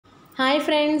Hi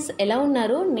friends, ఎలా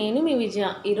ఉన్నారు? నేను మీ విజయ.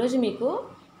 ఈరోజు మీకు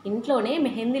ఇంట్లోనే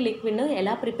మెహందీ లిక్విడ్ను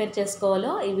ఎలా ప్రిపేర్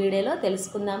చేసుకోవాలో ఈ వీడియోలో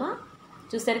తెలుసుకుందామా?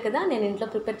 చూసారు కదా, నేను ఇంట్లో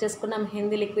ప్రిపేర్ చేసుకున్న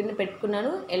మెహందీ లిక్విడ్ని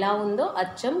పెట్టుకున్నాను. ఎలా ఉందో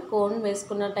అచ్చం కోన్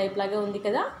వేసుకున్న టైప్ లాగే ఉంది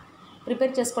కదా.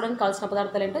 ప్రిపేర్ చేసుకోవడానికి కావాల్సిన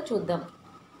పదార్థాలు ఏంటో చూద్దాం.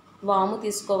 వాము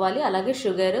తీసుకోవాలి, అలాగే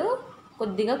షుగరు,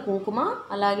 కొద్దిగా కుంకుమ,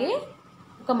 అలాగే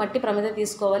ఒక మట్టి ప్రమిద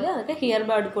తీసుకోవాలి, అలాగే హియర్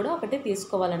బర్డ్ కూడా ఒకటి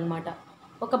తీసుకోవాలన్నమాట.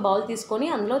 ఒక బౌల్ తీసుకొని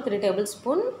అందులో 3 టేబుల్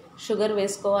స్పూన్ షుగర్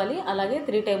వేసుకోవాలి, అలాగే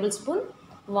 3 టేబుల్ స్పూన్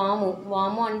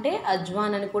వాము అంటే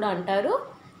అజ్వాన్ అని కూడా అంటారు.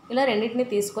 ఇలా రెండింటిని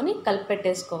తీసుకొని కలిపి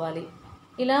పెట్టేసుకోవాలి.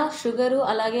 ఇలా షుగరు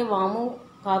అలాగే వాము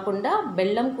కాకుండా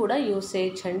బెల్లం కూడా యూస్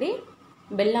చేయొచ్చండి.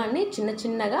 బెల్లాన్ని చిన్న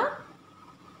చిన్నగా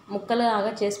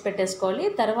ముక్కలాగా చేసి పెట్టేసుకోవాలి.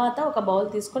 తర్వాత ఒక బౌల్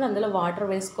తీసుకొని అందులో వాటర్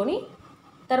వేసుకొని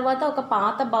తర్వాత ఒక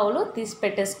పాత బౌల్ తీసి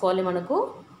పెట్టేసుకోవాలి. మనకు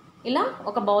ఇలా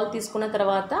ఒక బౌల్ తీసుకున్న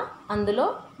తర్వాత అందులో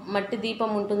మట్టి దీపం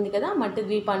ఉంటుంది కదా, మట్టి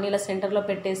దీపాన్ని ఇలా సెంటర్లో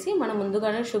పెట్టేసి మనం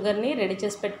ముందుగానే షుగర్ని రెడీ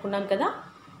చేసి పెట్టుకున్నాం కదా,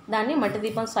 దాన్ని మట్టి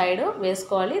దీపం సైడ్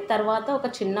వేసుకోవాలి. తర్వాత ఒక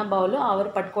చిన్న బౌల్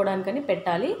ఆవిరి పట్టుకోవడానికని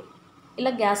పెట్టాలి.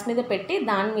 ఇలా గ్యాస్ మీద పెట్టి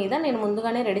దాని మీద నేను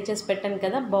ముందుగానే రెడీ చేసి పెట్టాను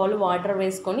కదా బౌల్ వాటర్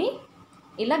వేసుకొని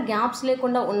ఇలా గ్యాప్స్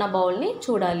లేకుండా ఉన్న బౌల్ని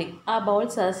చూడాలి. ఆ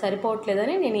బౌల్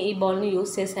సరిపోవట్లేదని నేను ఈ బౌల్ని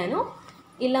యూస్ చేశాను.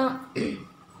 ఇలా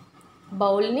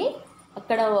బౌల్ని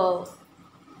అక్కడ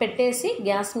పెట్టేసి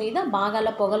గ్యాస్ మీద బాగా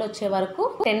అలా పొగలు వచ్చే వరకు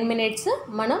 10 మినిట్స్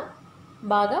మనం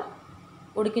బాగా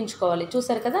ఉడికించుకోవాలి.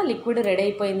 చూసారు కదా, లిక్విడ్ రెడీ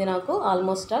అయిపోయింది నాకు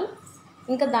ఆల్మోస్ట్ ఆల్.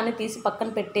 ఇంకా దాన్ని తీసి పక్కన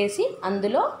పెట్టేసి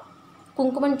అందులో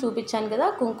కుంకుమను చూపించాను కదా,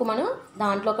 కుంకుమను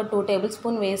దాంట్లో ఒక 2 టేబుల్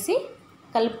స్పూన్ వేసి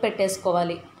కలిపి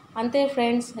పెట్టేసుకోవాలి. అంతే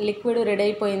ఫ్రెండ్స్, లిక్విడ్ రెడీ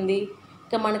అయిపోయింది.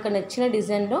 ఇంకా మనకు నచ్చిన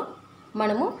డిజైన్లో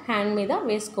మనము హ్యాండ్ మీద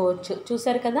వేసుకోవచ్చు.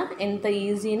 చూసారు కదా ఎంత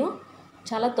ఈజీనో,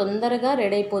 చాలా తొందరగా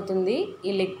రెడీ అయిపోతుంది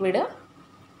ఈ లిక్విడ్.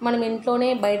 మనం ఇంట్లోనే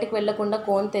బయటకు వెళ్ళకుండా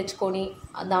కోన్ తెచ్చుకొని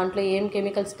దాంట్లో ఏం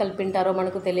కెమికల్స్ కలిపింటారో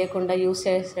మనకు తెలియకుండా యూస్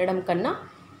చేయడం కన్నా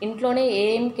ఇంట్లోనే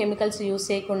ఏం కెమికల్స్ యూస్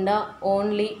చేయకుండా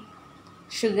ఓన్లీ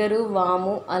షుగరు,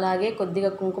 వాము, అలాగే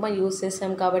కొద్దిగా కుంకుమ యూస్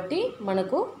చేసాం కాబట్టి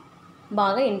మనకు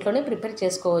బాగా ఇంట్లోనే ప్రిపేర్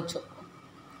చేసుకోవచ్చు.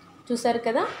 చూసారు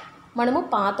కదా, మనము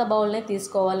పాత బౌల్నే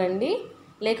తీసుకోవాలండి,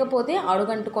 లేకపోతే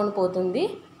అడుగంటుకొని పోతుంది.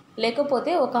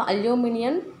 లేకపోతే ఒక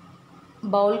అల్యూమినియం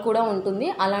బౌల్ కూడా ఉంటుంది,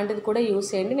 అలాంటిది కూడా యూస్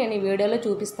చేయండి. నేను ఈ వీడియోలో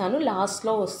చూపిస్తాను,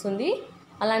 లాస్ట్లో వస్తుంది.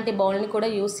 అలాంటి బౌల్ని కూడా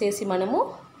యూస్ చేసి మనము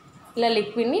ఇలా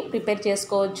లిక్విడ్ని ప్రిపేర్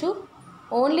చేసుకోవచ్చు.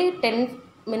 ఓన్లీ 10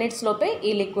 మినిట్స్ లోపే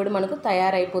ఈ లిక్విడ్ మనకు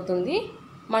తయారైపోతుంది.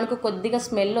 మనకు కొద్దిగా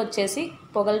స్మెల్ వచ్చేసి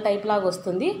పొగల టైప్ లాగా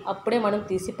వస్తుంది. అప్పుడే మనం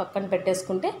తీసి పక్కన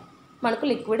పెట్టేసుకుంటే మనకు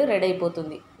లిక్విడ్ రెడీ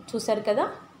అయిపోతుంది. చూసారు కదా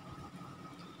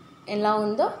ఎలా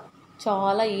ఉందో,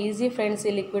 చాలా ఈజీ ఫ్రెండ్స్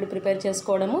ఈ లిక్విడ్ ప్రిపేర్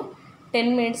చేసుకోవడము. 10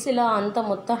 మినిట్స్ ఇలా అంతా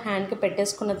మొత్తం హ్యాండ్కి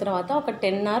పెట్టేసుకున్న తర్వాత ఒక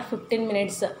 10 or 15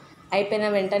 మినిట్స్ అయిపోయిన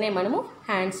వెంటనే మనము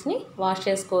హ్యాండ్స్ని వాష్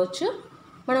చేసుకోవచ్చు.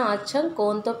 మనం అచ్చం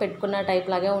కోన్తో పెట్టుకున్న టైప్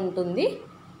లాగే ఉంటుంది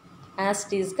యాజ్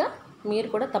టీజ్గా. మీరు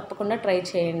కూడా తప్పకుండా ట్రై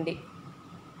చేయండి.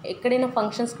 ఎక్కడైనా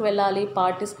ఫంక్షన్స్కి వెళ్ళాలి,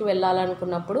 పార్టీస్కి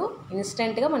వెళ్ళాలనుకున్నప్పుడు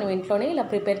ఇన్స్టెంట్గా మనం ఇంట్లోనే ఇలా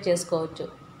ప్రిపేర్ చేసుకోవచ్చు.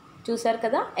 చూసారు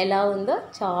కదా ఎలా ఉందో,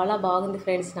 చాలా బాగుంది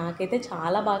ఫ్రెండ్స్. నాకైతే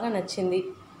చాలా బాగా నచ్చింది.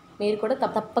 మీరు కూడా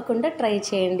తప్పకుండా ట్రై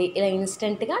చేయండి. ఇలా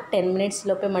ఇన్స్టెంట్గా 10 మినిట్స్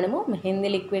లోపే మనము మెహందీ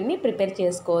లిక్విడ్ని ప్రిపేర్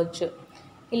చేసుకోవచ్చు.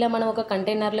 ఇలా మనం ఒక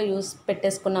కంటైనర్లో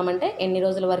పెట్టేసుకున్నామంటే ఎన్ని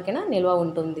రోజుల వరకైనా నిల్వ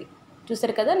ఉంటుంది.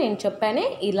 చూసారు కదా, నేను చెప్పానే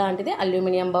ఇలాంటిదే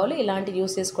అల్యూమినియం బౌల్, ఇలాంటి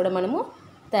యూస్ చేసి కూడా మనము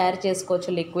తయారు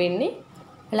చేసుకోవచ్చు లిక్విడ్ని.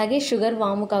 అలాగే షుగర్,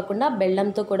 వాము కాకుండా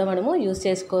బెల్లంతో కూడా మనము యూస్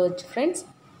చేసుకోవచ్చు ఫ్రెండ్స్.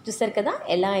 చూసారు కదా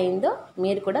ఎలా అయిందో,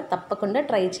 మీరు కూడా తప్పకుండా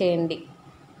ట్రై చేయండి.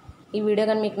 ఈ వీడియో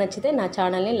కానీ మీకు నచ్చితే నా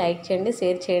ఛానల్ని లైక్ చేయండి,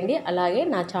 షేర్ చేయండి, అలాగే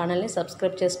నా ఛానల్ని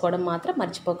సబ్స్క్రైబ్ చేసుకోవడం మాత్రం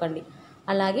మర్చిపోకండి.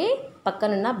 అలాగే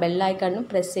పక్కనున్న బెల్ ఐకాన్ను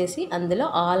ప్రెస్ చేసి అందులో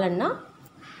ఆల్ అన్న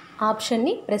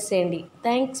ఆప్షన్ని ప్రెస్ చేయండి.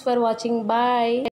 Thanks for watching. బాయ్.